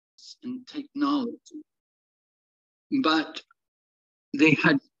and technology, but they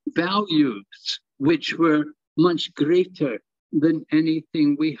had values which were much greater than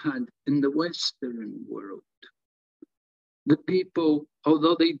anything we had in the Western world. The people,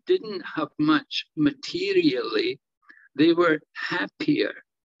 although they didn't have much materially, they were happier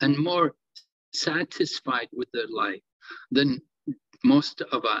and more satisfied with their life than most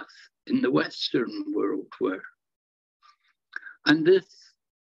of us in the Western world were. And this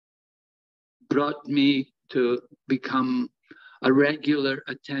brought me to become a regular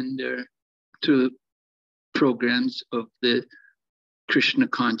attender to programs of the Krishna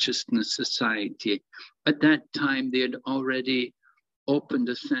Consciousness Society. At that time, they had already opened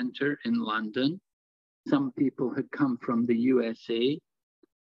a center in London. Some people had come from the USA.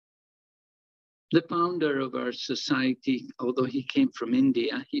 The founder of our society, although he came from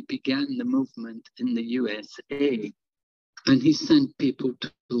India, he began the movement in the USA, and he sent people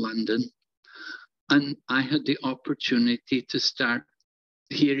to London. And I had the opportunity to start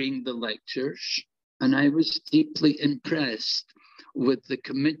hearing the lectures, and I was deeply impressed with the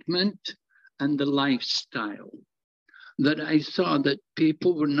commitment and the lifestyle, that I saw that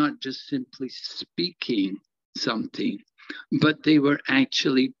people were not just simply speaking something, but they were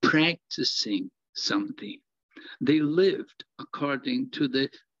actually practicing something. They lived according to the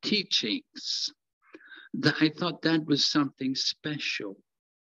teachings. I thought that was something special.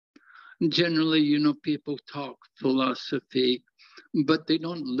 Generally, you know, people talk philosophy, but they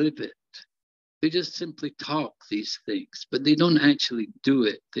don't live it. They just simply talk these things, but they don't actually do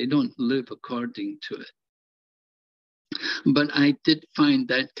it. They don't live according to it. But I did find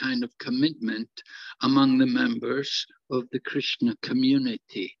that kind of commitment among the members of the Krishna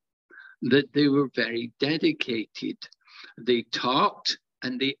community, that they were very dedicated. They talked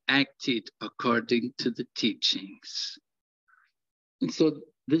and they acted according to the teachings. And so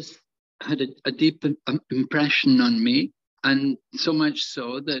this had a deep impression on me, and so much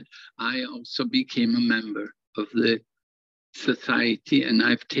so that I also became a member of the society, and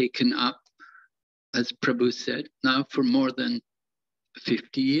I've taken up, as Prabhu said, now for more than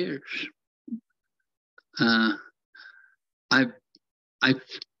 50 years.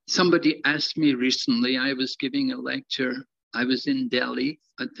 Somebody asked me recently, I was giving a lecture, I was in Delhi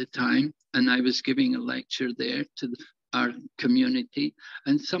at the time, and I was giving a lecture there to our community,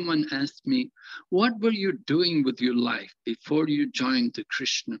 and someone asked me, what were you doing with your life before you joined the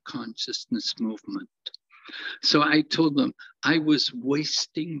Krishna consciousness movement? So I told them, I was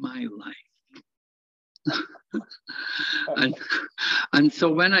wasting my life. and so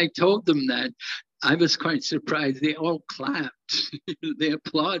when I told them that, I was quite surprised. They all clapped. They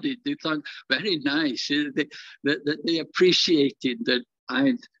applauded. They thought, very nice. They appreciated that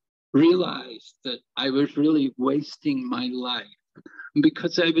I'd realized that I was really wasting my life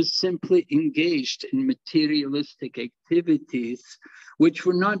because I was simply engaged in materialistic activities which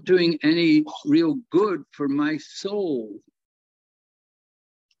were not doing any real good for my soul.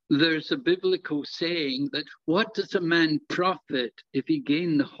 There's a biblical saying that what does a man profit if he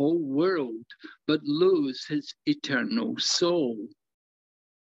gain the whole world but lose his eternal soul?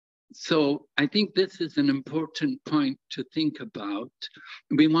 So I think this is an important point to think about.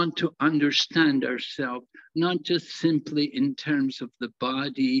 We want to understand ourselves, not just simply in terms of the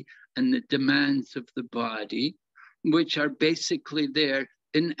body and the demands of the body, which are basically there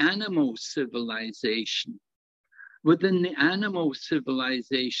in animal civilization. Within the animal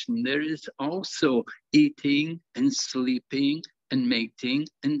civilization, there is also eating and sleeping and mating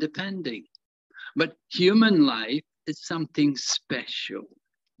and depending. But human life is something special.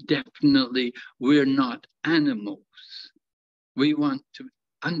 Definitely, we're not animals. We want to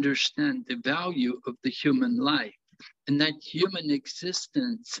understand the value of the human life, and that human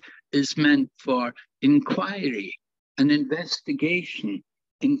existence is meant for inquiry and investigation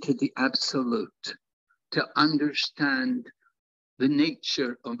into the absolute, to understand the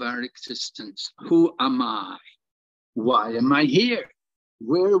nature of our existence. Who am I? Why am I here?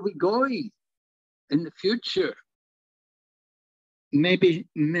 Where are we going in the future? Maybe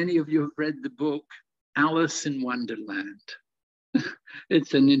many of you have read the book, Alice in Wonderland.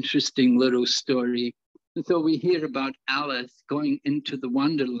 It's an interesting little story. So we hear about Alice going into the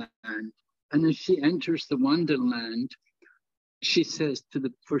Wonderland. And as she enters the Wonderland, she says to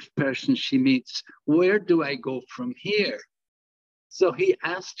the first person she meets, where do I go from here? So he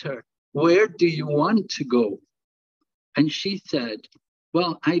asked her, where do you want to go? And she said,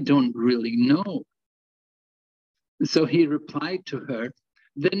 well, I don't really know. So he replied to her,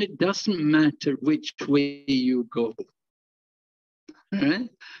 then it doesn't matter which way you go. All right?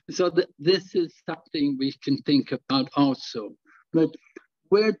 So this is something we can think about also. But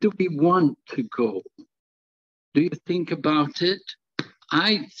where do we want to go? Do you think about it?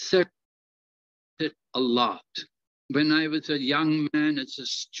 I searched it a lot. When I was a young man, as a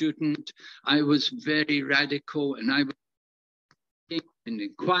student, I was very radical, and I was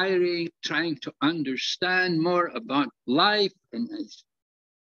inquiring, trying to understand more about life, and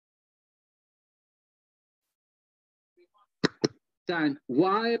understand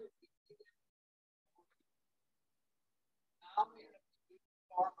why.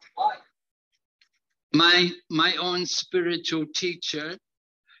 My own spiritual teacher,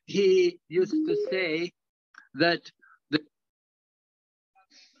 he used to say that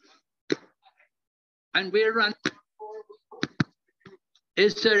and we're running.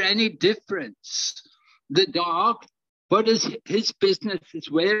 Is there any difference? The dog, what is his business?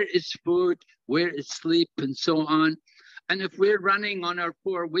 Is where is food, where is sleep, and so on. And if we're running on our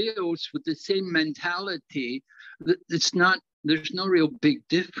four wheels with the same mentality, there's no real big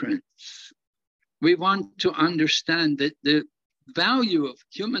difference. We want to understand that the value of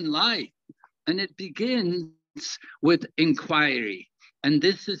human life, and it begins with inquiry. And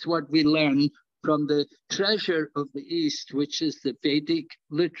this is what we learn from the treasure of the East, which is the Vedic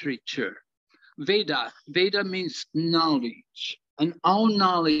literature. Veda means knowledge, and all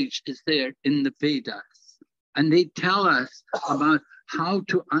knowledge is there in the Vedas. And they tell us about how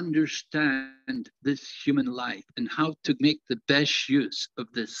to understand this human life and how to make the best use of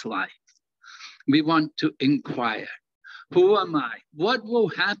this life. We want to inquire. Who am I? What will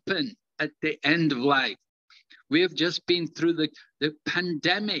happen at the end of life? We have just been through the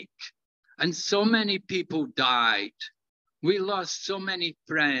pandemic, and so many people died. We lost so many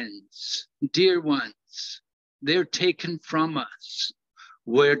friends, dear ones. They're taken from us.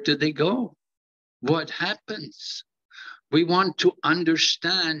 Where do they go? What happens? We want to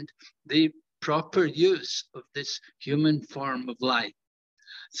understand the proper use of this human form of life.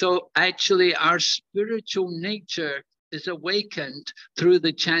 So actually our spiritual nature is awakened through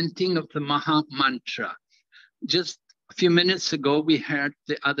the chanting of the Maha Mantra. Just a few minutes ago, we heard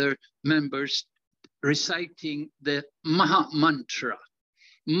the other members reciting the Maha Mantra.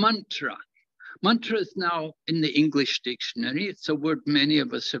 Mantra is now in the English dictionary. It's a word many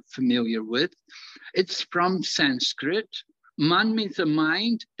of us are familiar with. It's from Sanskrit. Man means a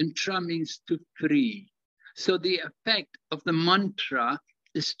mind, and tra means to free. So the effect of the mantra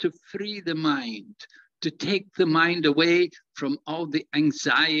is to free the mind, to take the mind away from all the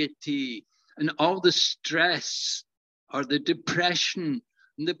anxiety and all the stress or the depression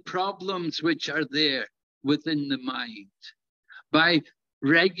and the problems which are there within the mind. By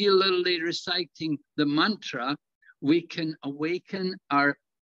regularly reciting the mantra, we can awaken our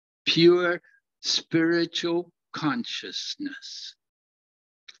pure spiritual consciousness.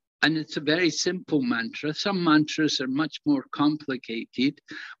 And it's a very simple mantra. Some mantras are much more complicated,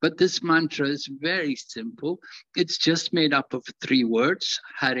 but this mantra is very simple. It's just made up of 3 words,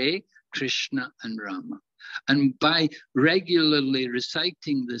 Hare, Krishna, and Rama. And by regularly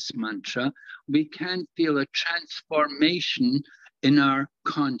reciting this mantra, we can feel a transformation in our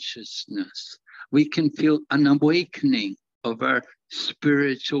consciousness. We can feel an awakening of our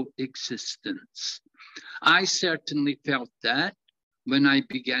spiritual existence. I certainly felt that when I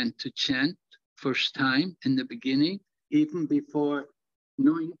began to chant first time in the beginning, even before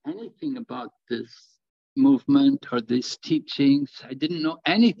knowing anything about this movement or these teachings. I didn't know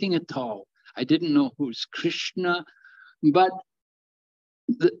anything at all. I didn't know who's Krishna, but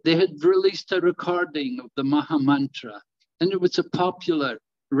they had released a recording of the Maha Mantra, and it was a popular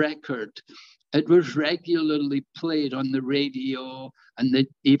record. It was regularly played on the radio, and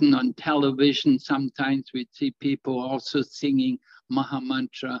even on television. Sometimes we'd see people also singing Maha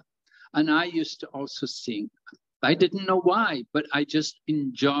Mantra, and I used to also sing. I didn't know why, but I just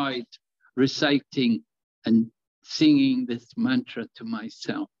enjoyed reciting and singing this mantra to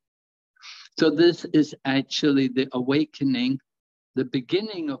myself. So this is actually the awakening, the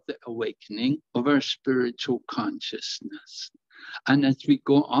beginning of the awakening of our spiritual consciousness. And as we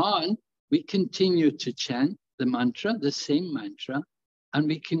go on, we continue to chant the mantra, the same mantra, and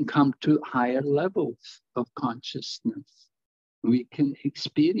we can come to higher levels of consciousness. We can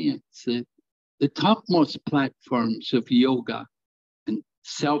experience the topmost platforms of yoga and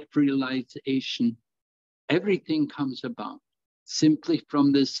self-realization. Everything comes about simply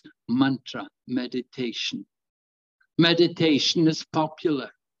from this mantra meditation. Meditation is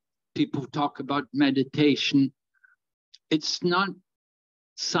popular. People talk about meditation. It's not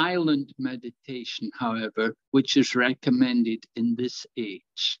silent meditation, however, which is recommended in this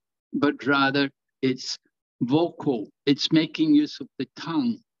age, but rather it's vocal. It's making use of the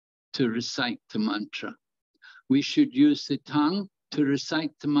tongue to recite the mantra. We should use the tongue to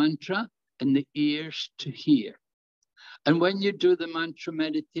recite the mantra and the ears to hear. And when you do the mantra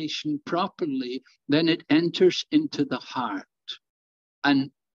meditation properly, then it enters into the heart and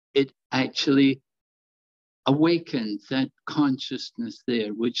it actually awakens that consciousness there,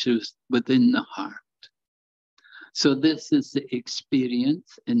 which is within the heart. So this is the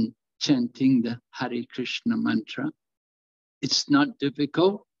experience in chanting the Hare Krishna mantra. It's not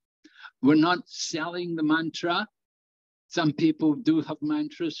difficult. We're not selling the mantra. Some people do have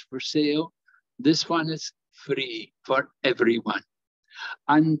mantras for sale. This one is free for everyone.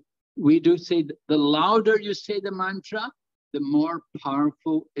 And we do say that the louder you say the mantra, the more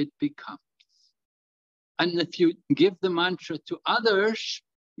powerful it becomes. And if you give the mantra to others,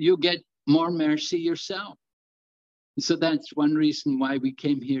 you get more mercy yourself. So that's one reason why we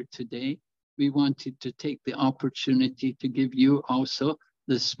came here today. We wanted to take the opportunity to give you also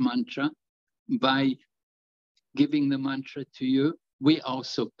this mantra. By giving the mantra to you, we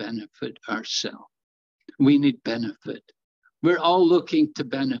also benefit ourselves. We need benefit. We're all looking to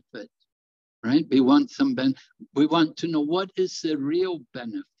benefit, right? We want we want to know what is the real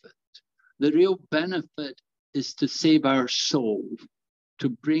benefit. The real benefit is to save our soul, to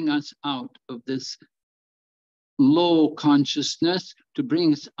bring us out of this low consciousness, to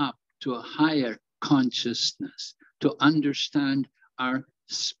bring us up to a higher consciousness, to understand our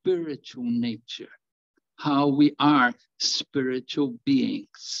spiritual nature, how we are spiritual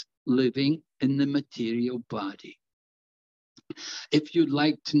beings living in the material body. If you'd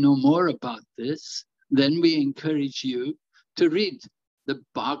like to know more about this, then we encourage you to read the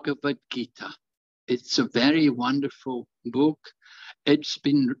Bhagavad Gita. It's a very wonderful book. It's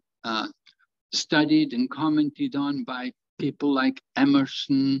been studied and commented on by people like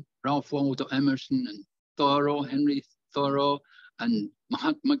Emerson, Ralph Waldo Emerson, and Thoreau, Henry Thoreau, and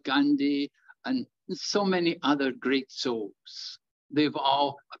Mahatma Gandhi, and so many other great souls. They've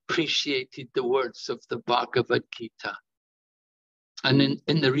all appreciated the words of the Bhagavad Gita. And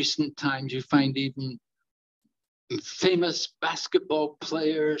in the recent times, you find even famous basketball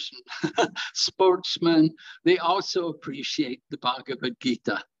players and sportsmen, they also appreciate the Bhagavad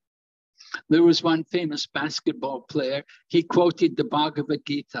Gita. There was one famous basketball player, he quoted the Bhagavad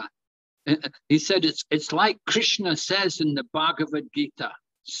Gita. He said, it's like Krishna says in the Bhagavad Gita,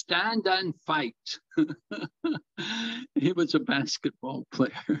 stand and fight. He was a basketball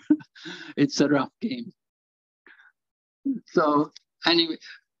player. It's a rough game. So anyway,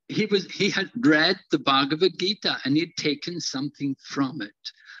 he had read the Bhagavad Gita and he'd taken something from it.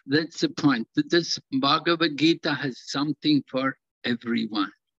 That's the point, that this Bhagavad Gita has something for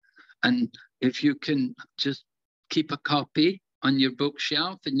everyone. And if you can just keep a copy on your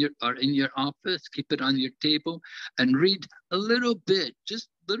bookshelf or in your office, keep it on your table and read a little bit, just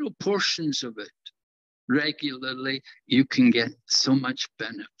little portions of it regularly, you can get so much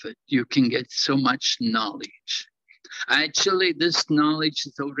benefit. You can get so much knowledge. Actually, this knowledge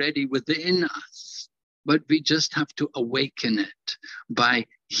is already within us, but we just have to awaken it by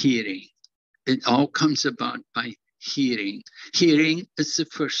hearing. It all comes about by hearing. Hearing is the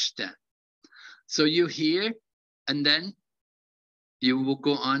first step. So you hear, and then you will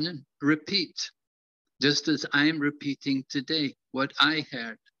go on and repeat, just as I'm repeating today what I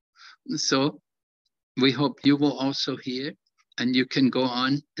heard. So we hope you will also hear, and you can go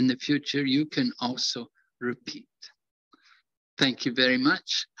on in the future, you can also repeat. Thank you very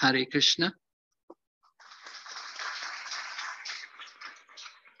much. Hare Krishna.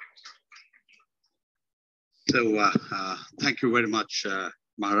 So thank you very much,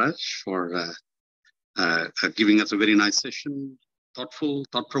 Maharaj, for giving us a very nice session, thoughtful,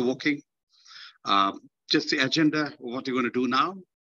 thought-provoking. Just the agenda of what you're going to do now.